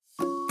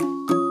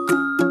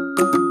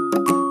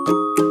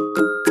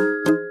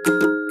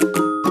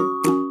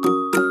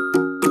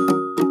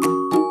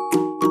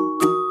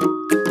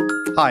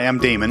Hi, I'm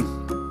Damon.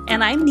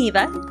 And I'm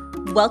Neva.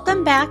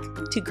 Welcome back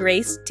to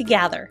Grace to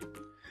Gather.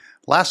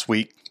 Last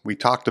week, we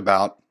talked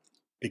about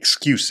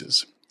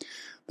excuses,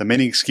 the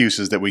many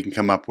excuses that we can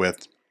come up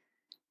with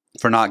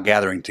for not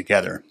gathering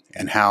together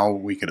and how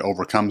we could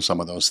overcome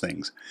some of those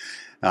things.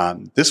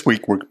 This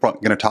week, we're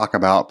going to talk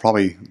about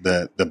probably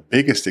the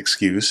biggest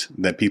excuse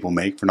that people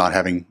make for not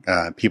having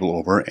people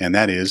over, and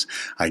that is,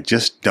 I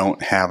just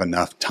don't have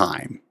enough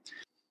time.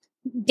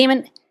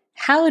 Damon,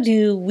 how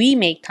do we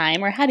make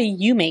time, or how do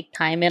you make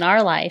time in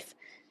our life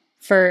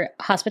for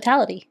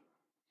hospitality?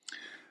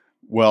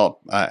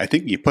 Well, I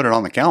think you put it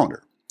on the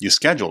calendar. You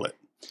schedule it.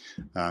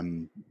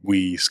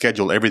 We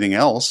schedule everything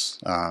else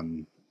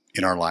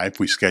in our life.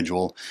 We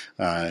schedule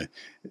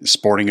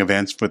sporting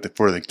events for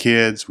the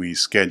kids. We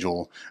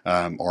schedule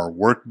our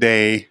work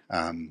day.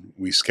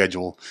 We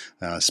schedule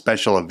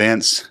special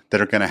events that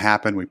are going to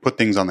happen. We put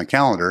things on the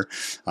calendar,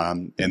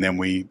 and then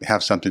we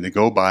have something to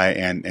go by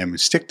and we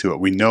stick to it.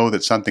 We know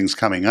that something's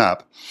coming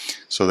up,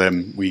 so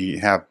then we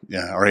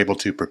are able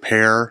to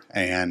prepare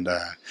and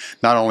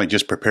not only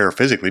just prepare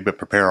physically, but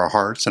prepare our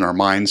hearts and our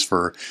minds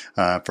for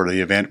the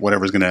event,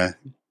 whatever's going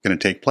to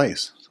take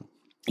place.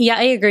 Yeah,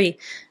 I agree.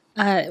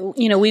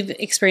 We've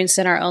experienced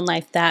in our own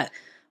life that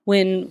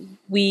when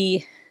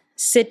we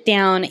sit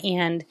down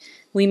and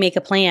we make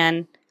a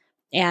plan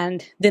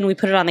and then we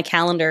put it on the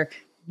calendar,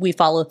 we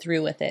follow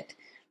through with it.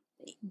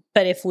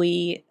 But if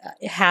we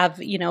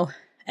have,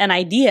 an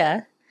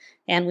idea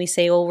and we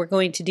say, well, we're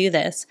going to do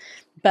this,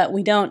 but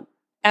we don't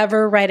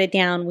ever write it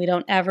down, we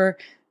don't ever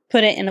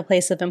put it in a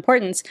place of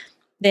importance,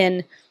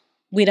 then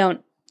we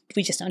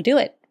just don't do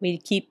it. We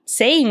keep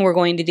saying we're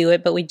going to do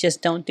it, but we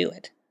just don't do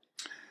it.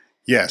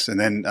 Yes, and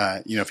then,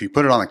 if you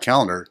put it on the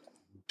calendar,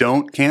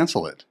 don't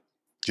cancel it.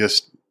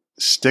 Just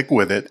stick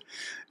with it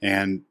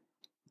and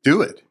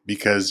do it,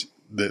 because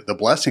the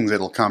blessings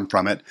that'll come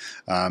from it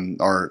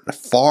are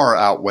far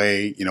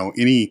outweigh,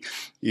 anything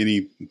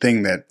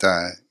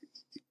that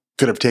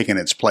could have taken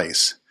its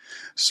place.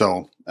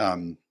 So,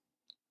 I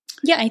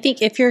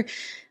think if you're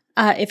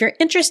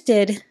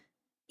interested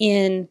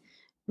in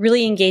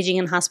really engaging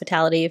in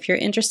hospitality, if you're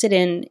interested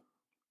in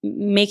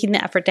making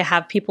the effort to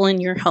have people in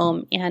your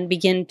home and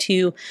begin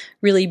to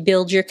really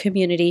build your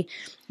community,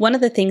 one of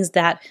the things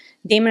that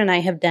Damon and I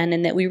have done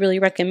and that we really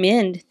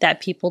recommend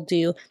that people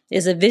do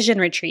is a vision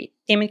retreat.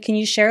 Damon, can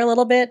you share a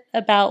little bit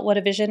about what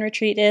a vision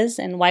retreat is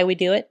and why we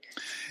do it?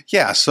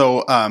 Yeah,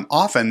 so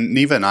often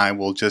Neva and I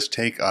will just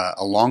take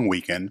a long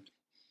weekend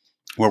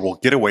where we'll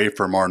get away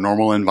from our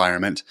normal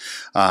environment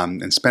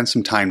and spend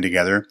some time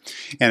together,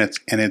 and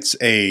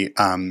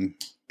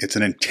it's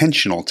an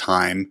intentional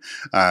time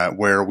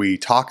where we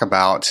talk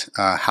about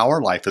how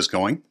our life is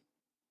going,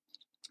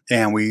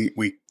 and we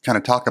kind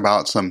of talk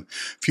about some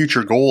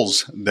future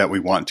goals that we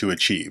want to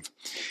achieve.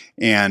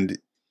 And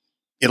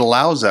it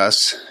allows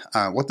us,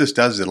 what this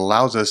does, it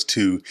allows us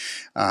to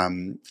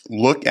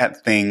look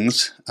at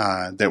things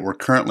that we're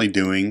currently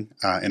doing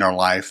in our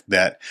life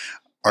that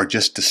are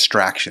just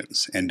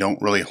distractions and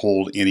don't really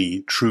hold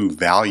any true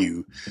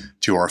value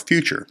to our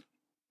future.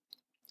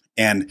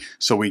 And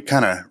so we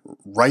kind of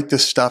write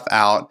this stuff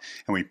out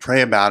and we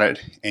pray about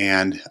it,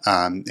 and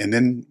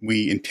then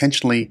we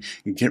intentionally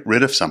get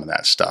rid of some of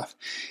that stuff.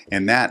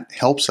 And that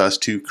helps us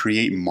to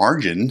create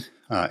margin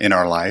in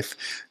our life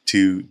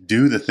to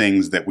do the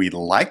things that we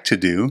like to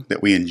do,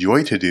 that we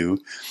enjoy to do,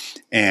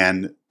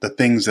 and the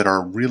things that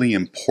are really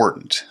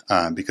important,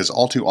 because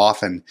all too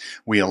often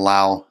we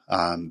allow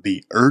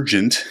the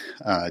urgent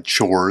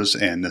chores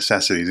and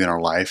necessities in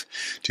our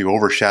life to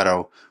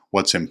overshadow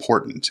what's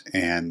important.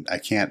 And I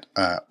can't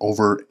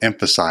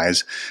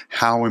overemphasize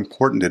how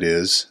important it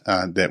is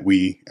that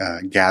we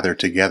gather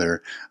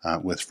together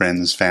with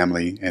friends,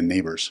 family, and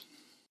neighbors.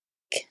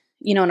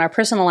 In our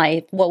personal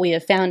life, what we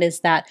have found is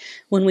that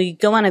when we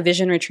go on a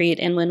vision retreat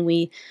and when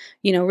we,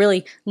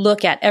 really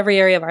look at every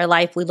area of our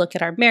life, we look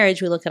at our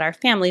marriage, we look at our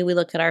family, we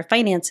look at our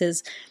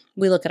finances,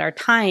 we look at our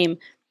time,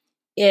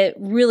 it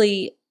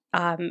really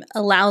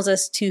allows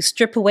us to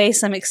strip away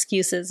some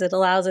excuses. It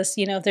allows us,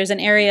 if there's an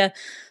area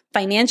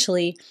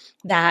financially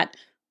that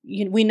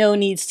we know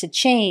needs to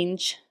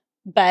change,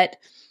 but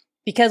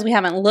because we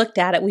haven't looked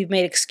at it, we've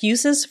made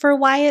excuses for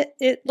why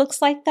it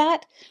looks like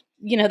that.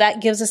 That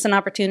gives us an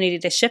opportunity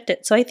to shift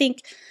it. So I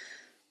think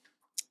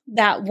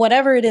that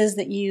whatever it is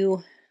that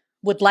you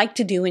would like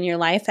to do in your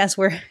life, as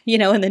we're,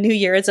 in the new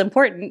year, it's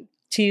important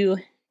to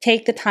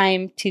take the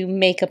time to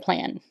make a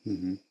plan.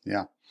 Mm-hmm.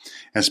 Yeah.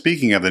 And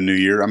speaking of the new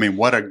year,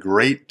 what a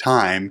great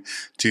time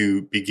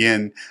to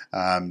begin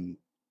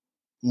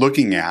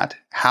looking at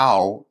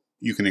how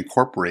you can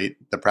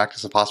incorporate the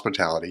practice of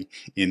hospitality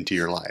into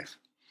your life.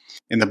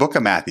 In the book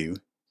of Matthew,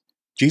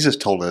 Jesus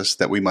told us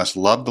that we must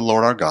love the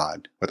Lord our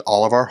God with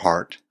all of our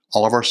heart,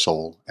 all of our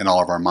soul, and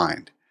all of our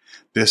mind.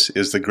 This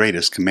is the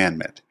greatest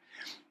commandment.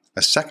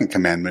 A second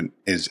commandment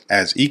is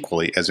as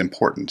equally as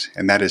important,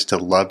 and that is to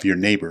love your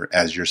neighbor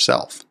as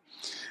yourself.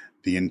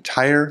 The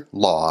entire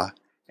law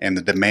and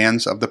the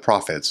demands of the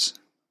prophets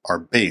are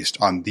based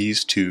on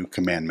these two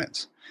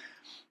commandments.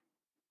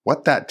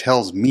 What that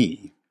tells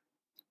me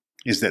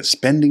is that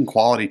spending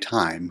quality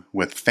time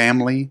with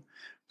family,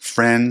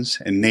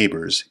 friends, and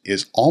neighbors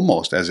is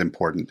almost as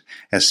important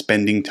as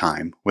spending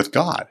time with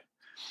God.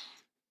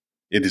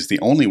 It is the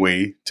only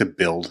way to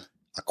build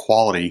a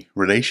quality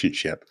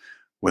relationship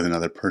with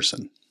another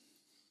person.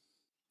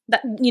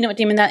 That,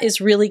 Damon, that is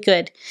really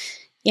good.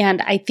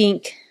 And I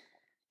think,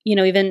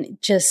 even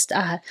just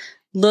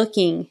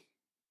looking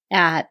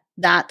at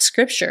that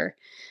scripture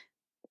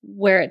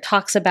where it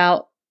talks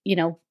about,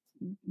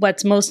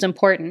 what's most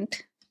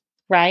important,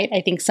 right?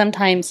 I think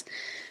sometimes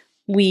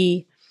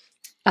we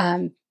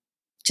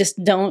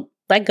just don't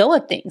let go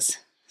of things.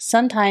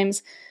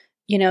 Sometimes,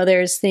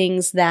 there's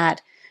things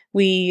that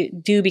we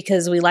do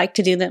because we like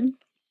to do them.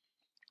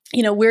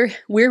 We're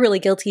really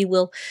guilty.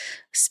 We'll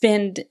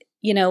spend,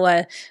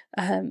 a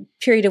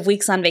period of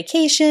weeks on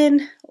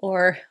vacation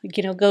or,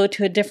 go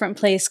to a different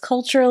place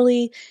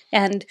culturally.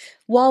 And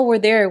while we're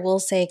there, we'll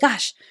say,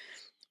 gosh,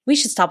 we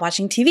should stop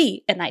watching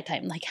TV at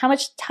nighttime. Like, how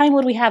much time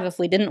would we have if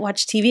we didn't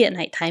watch TV at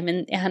nighttime?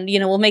 And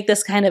we'll make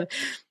this kind of,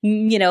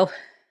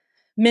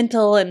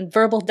 mental and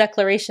verbal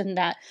declaration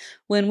that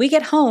when we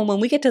get home, when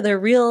we get to the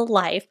real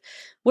life,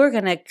 we're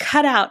going to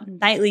cut out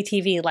nightly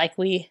TV like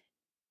we,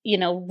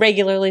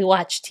 regularly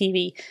watch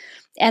TV.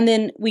 And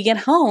then we get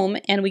home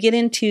and we get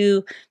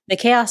into the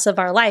chaos of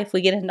our life.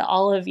 We get into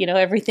all of,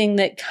 everything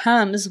that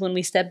comes when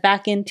we step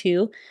back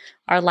into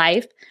our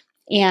life.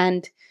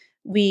 And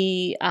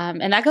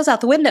and that goes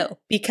out the window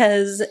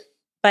because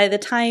by the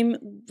time,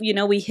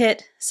 we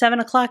hit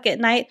 7:00 at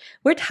night,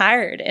 we're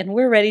tired and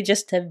we're ready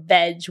just to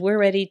veg. We're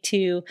ready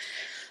to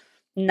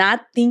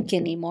not think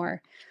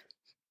anymore.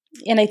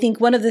 And I think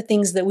one of the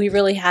things that we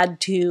really had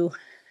to,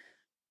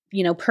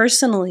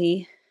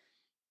 personally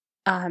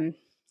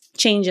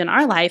change in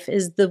our life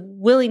is the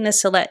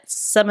willingness to let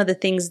some of the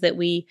things that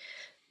we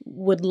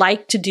would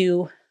like to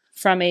do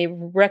from a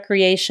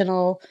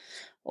recreational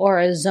or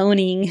a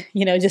zoning,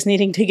 just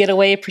needing to get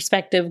away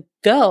perspective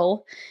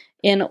go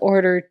in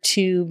order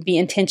to be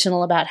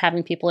intentional about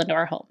having people into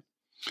our home.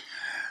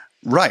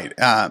 Right.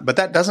 But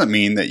that doesn't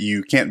mean that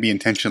you can't be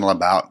intentional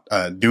about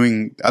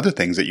doing other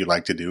things that you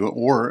like to do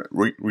or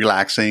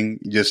relaxing,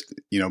 just,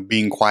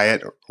 being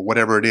quiet or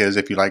whatever it is.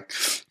 If you like,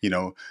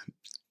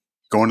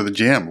 going to the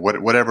gym,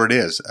 whatever it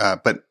is.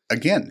 But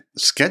again,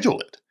 schedule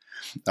it.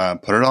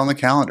 Put it on the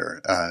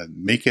calendar.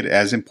 Make it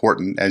as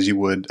important as you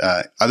would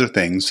other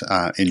things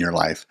in your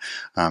life.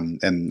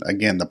 And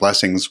again, the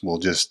blessings will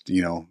just,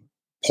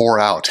 pour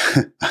out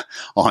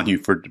on you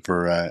for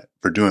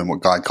doing what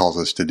God calls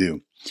us to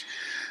do.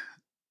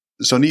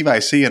 So, Neva, I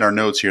see in our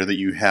notes here that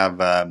you have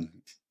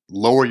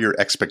lower your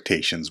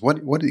expectations.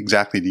 What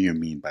exactly do you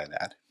mean by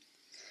that?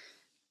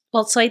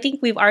 Well, so I think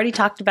we've already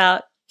talked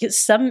about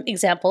some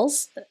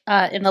examples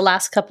in the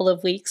last couple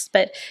of weeks,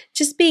 but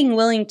just being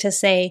willing to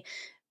say,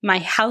 my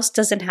house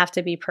doesn't have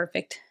to be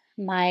perfect.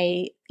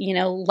 My,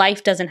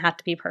 life doesn't have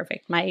to be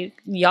perfect. My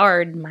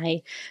yard,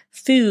 my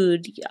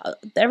food,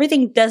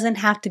 everything doesn't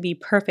have to be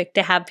perfect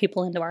to have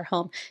people into our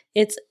home.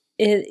 It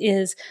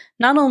is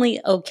not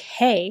only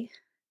okay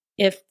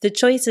if the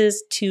choice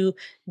is to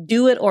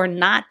do it or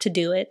not to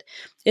do it,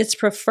 it's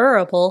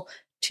preferable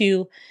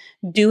to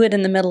do it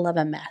in the middle of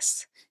a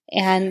mess.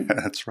 And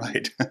that's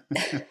right.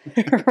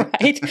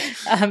 right.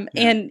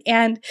 And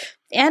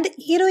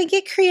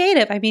get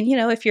creative. I mean,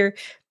 if you're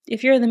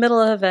in the middle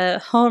of a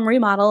home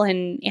remodel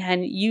and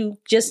you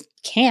just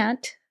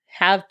can't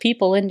have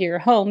people into your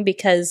home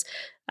because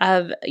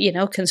of,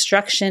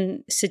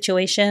 construction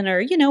situation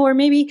or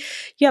maybe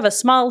you have a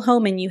small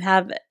home and you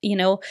have,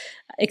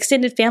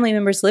 extended family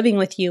members living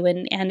with you.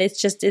 And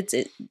it's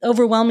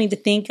overwhelming to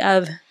think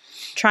of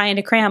trying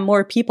to cram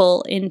more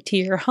people into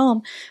your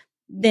home.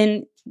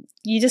 Then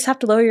you just have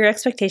to lower your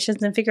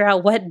expectations and figure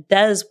out what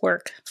does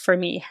work for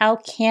me. How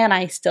can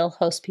I still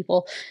host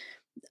people?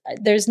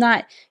 There's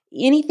not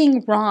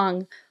anything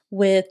wrong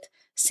with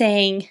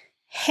saying,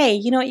 hey,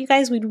 you know what, you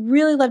guys, we'd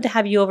really love to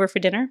have you over for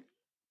dinner.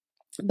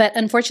 But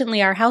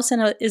unfortunately, our house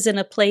is in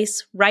a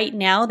place right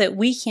now that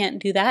we can't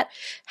do that.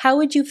 How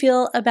would you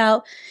feel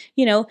about,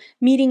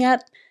 meeting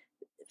up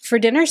for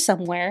dinner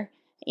somewhere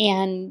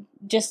and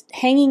just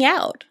hanging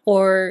out?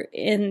 Or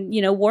in,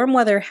 warm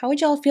weather, how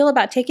would y'all feel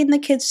about taking the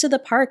kids to the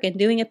park and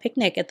doing a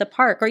picnic at the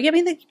park? Or,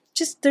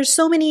 there's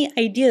so many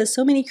ideas,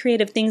 so many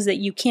creative things that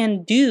you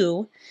can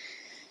do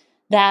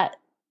that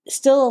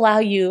still allow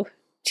you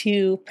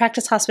to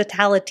practice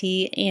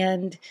hospitality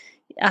and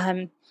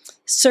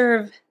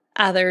serve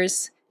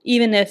others,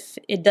 even if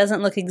it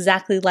doesn't look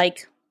exactly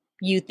like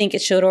you think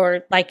it should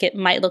or like it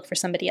might look for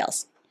somebody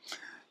else.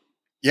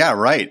 Yeah,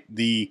 right.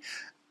 The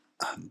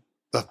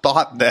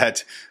thought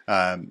that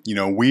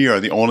we are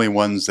the only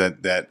ones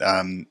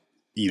that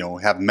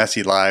have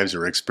messy lives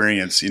or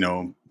experience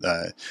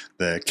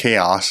the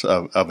chaos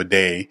of a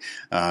day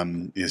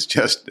is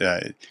just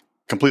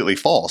completely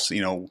false.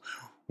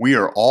 We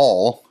are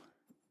all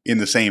in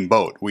the same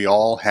boat. We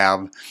all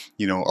have,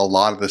 a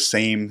lot of the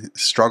same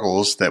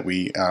struggles that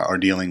we are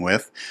dealing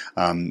with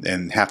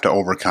and have to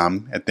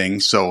overcome at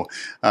things. So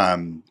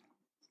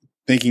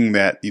thinking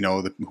that,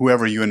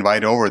 whoever you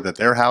invite over, that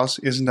their house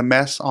isn't a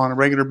mess on a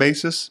regular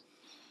basis,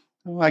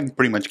 Well, I can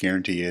pretty much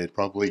guarantee you it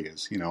probably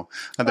is. There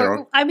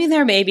are, I mean,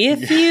 there may be a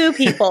few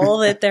people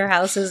that their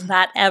house is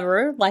not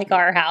ever like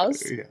our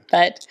house,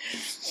 but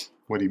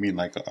what do you mean,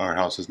 like our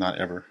house is not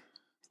ever?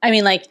 I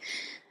mean, like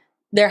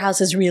their house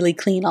is really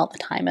clean all the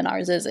time, and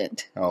ours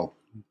isn't. Oh,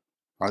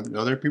 are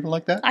there people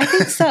like that? I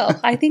think so.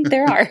 I think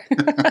there are.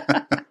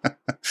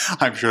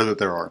 I'm sure that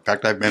there are. In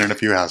fact, I've been in a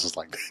few houses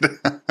like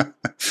that.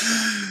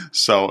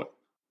 So,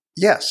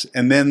 yes,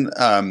 and then.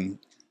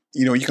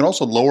 You can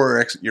also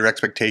lower your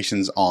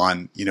expectations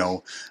on,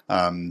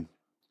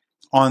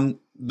 on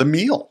the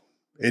meal.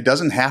 It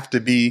doesn't have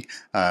to be,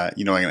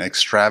 an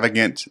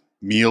extravagant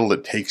meal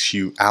that takes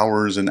you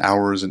hours and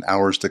hours and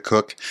hours to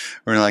cook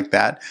or anything like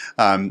that.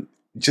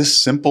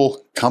 Just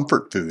simple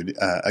comfort food.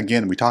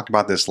 Again, we talked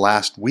about this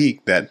last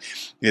week that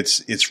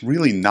it's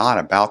really not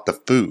about the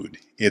food.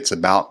 It's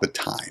about the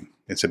time.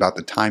 It's about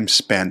the time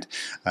spent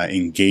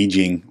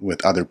engaging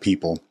with other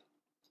people.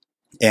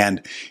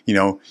 And,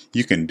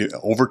 you can do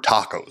over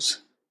tacos,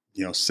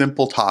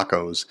 simple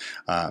tacos.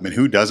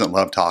 Who doesn't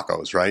love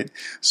tacos, right?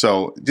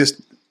 So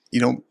just,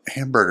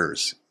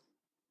 hamburgers,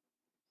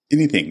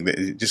 anything.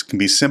 It just can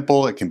be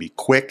simple. It can be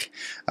quick.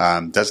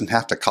 Doesn't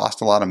have to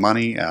cost a lot of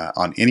money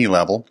on any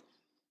level.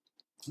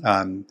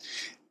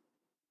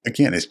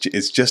 Again,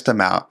 it's just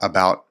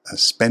about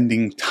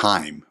spending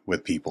time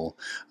with people.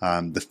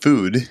 The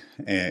food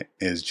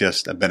is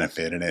just a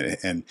benefit,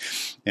 and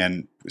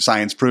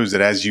science proves that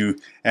as you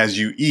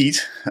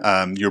eat,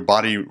 your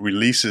body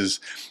releases,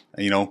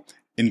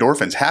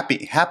 endorphins,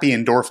 happy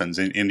endorphins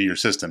into your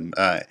system.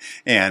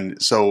 And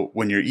so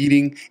when you're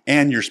eating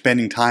and you're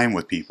spending time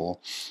with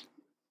people,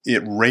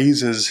 it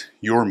raises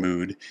your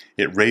mood.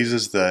 It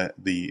raises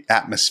the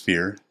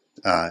atmosphere.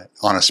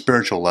 On a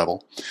spiritual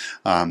level,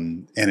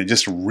 and it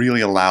just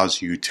really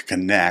allows you to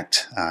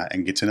connect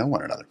and get to know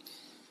one another.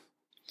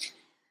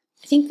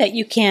 I think that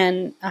you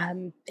can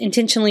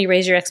intentionally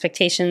raise your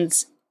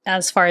expectations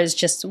as far as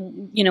just,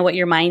 what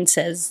your mind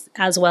says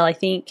as well. I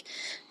think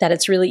that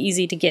it's really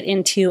easy to get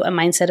into a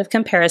mindset of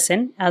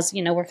comparison, as,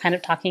 we're kind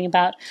of talking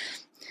about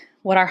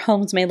what our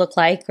homes may look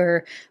like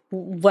or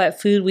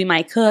what food we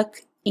might cook.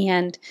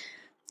 And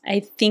I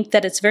think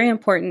that it's very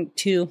important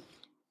to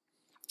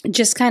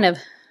just kind of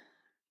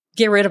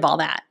get rid of all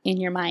that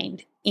in your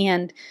mind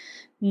and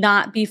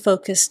not be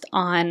focused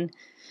on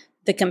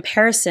the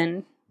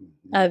comparison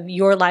of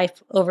your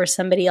life over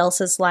somebody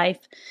else's life,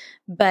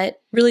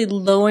 but really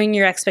lowering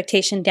your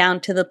expectation down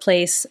to the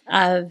place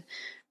of,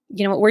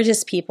 we're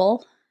just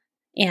people.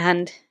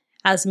 And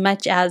as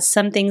much as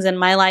some things in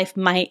my life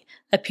might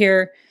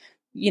appear,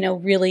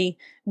 really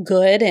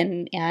good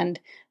and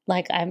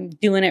like I'm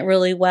doing it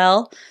really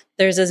well,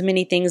 there's as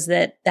many things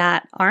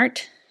that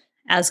aren't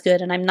as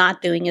good and I'm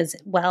not doing as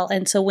well.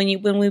 And so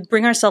when we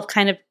bring ourselves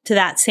kind of to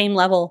that same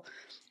level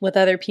with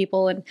other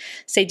people and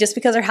say, just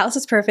because our house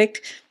is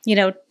perfect,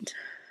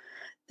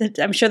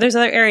 I'm sure there's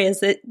other areas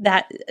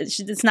that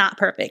it's not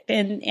perfect,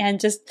 and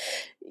just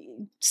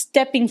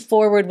stepping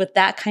forward with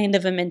that kind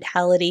of a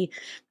mentality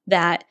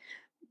that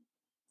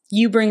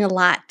you bring a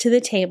lot to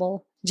the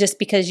table just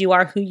because you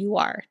are who you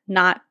are,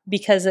 not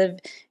because of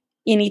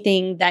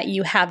anything that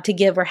you have to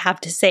give or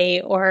have to say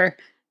or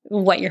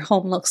what your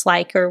home looks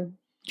like or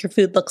your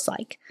food looks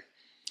like.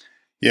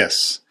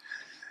 Yes.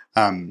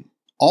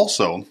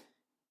 Also,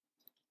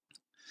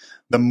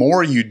 the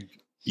more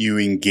you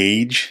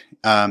engage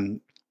in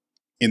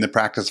the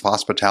practice of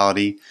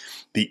hospitality,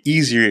 the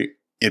easier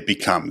it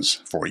becomes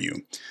for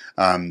you.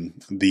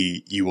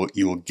 You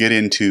will get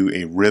into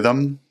a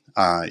rhythm.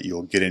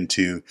 You'll get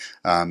into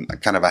a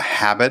kind of a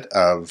habit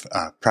of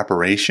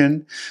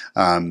preparation.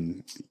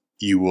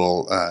 You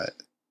will,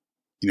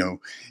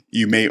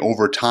 you may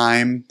over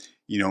time,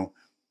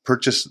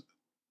 purchase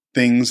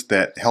things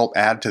that help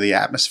add to the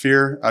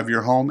atmosphere of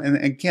your home. And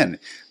again,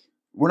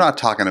 we're not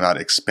talking about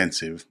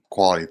expensive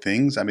quality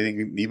things. I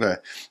mean, Neva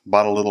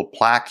bought a little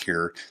plaque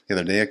here the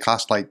other day. It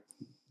cost like,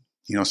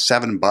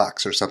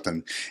 $7 or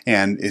something.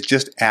 And it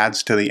just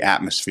adds to the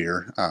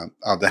atmosphere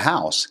of the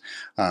house.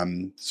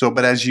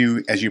 But as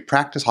you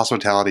practice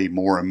hospitality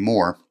more and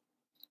more,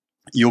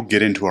 you'll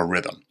get into a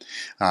rhythm,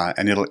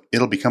 and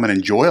it'll become an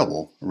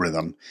enjoyable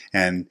rhythm.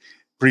 And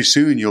pretty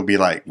soon you'll be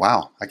like,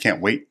 wow, I can't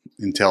wait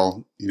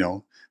until,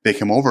 they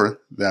come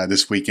over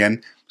this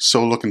weekend.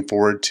 So looking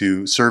forward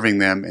to serving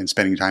them and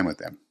spending time with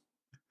them.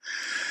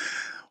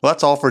 Well,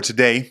 that's all for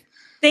today.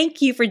 Thank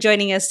you for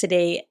joining us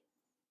today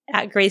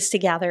at Grace to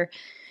Gather.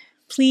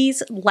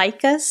 Please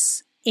like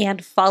us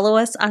and follow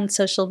us on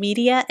social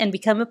media and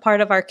become a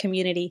part of our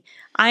community.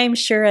 I'm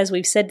sure, as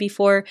we've said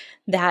before,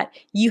 that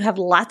you have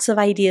lots of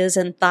ideas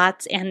and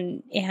thoughts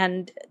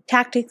and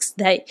tactics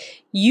that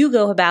you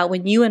go about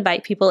when you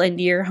invite people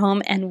into your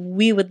home, and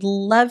we would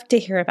love to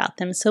hear about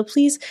them. So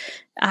please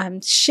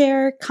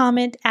share,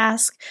 comment,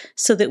 ask,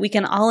 so that we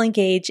can all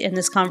engage in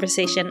this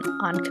conversation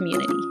on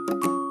community.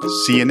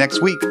 See you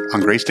next week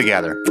on Grace to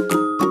Gather.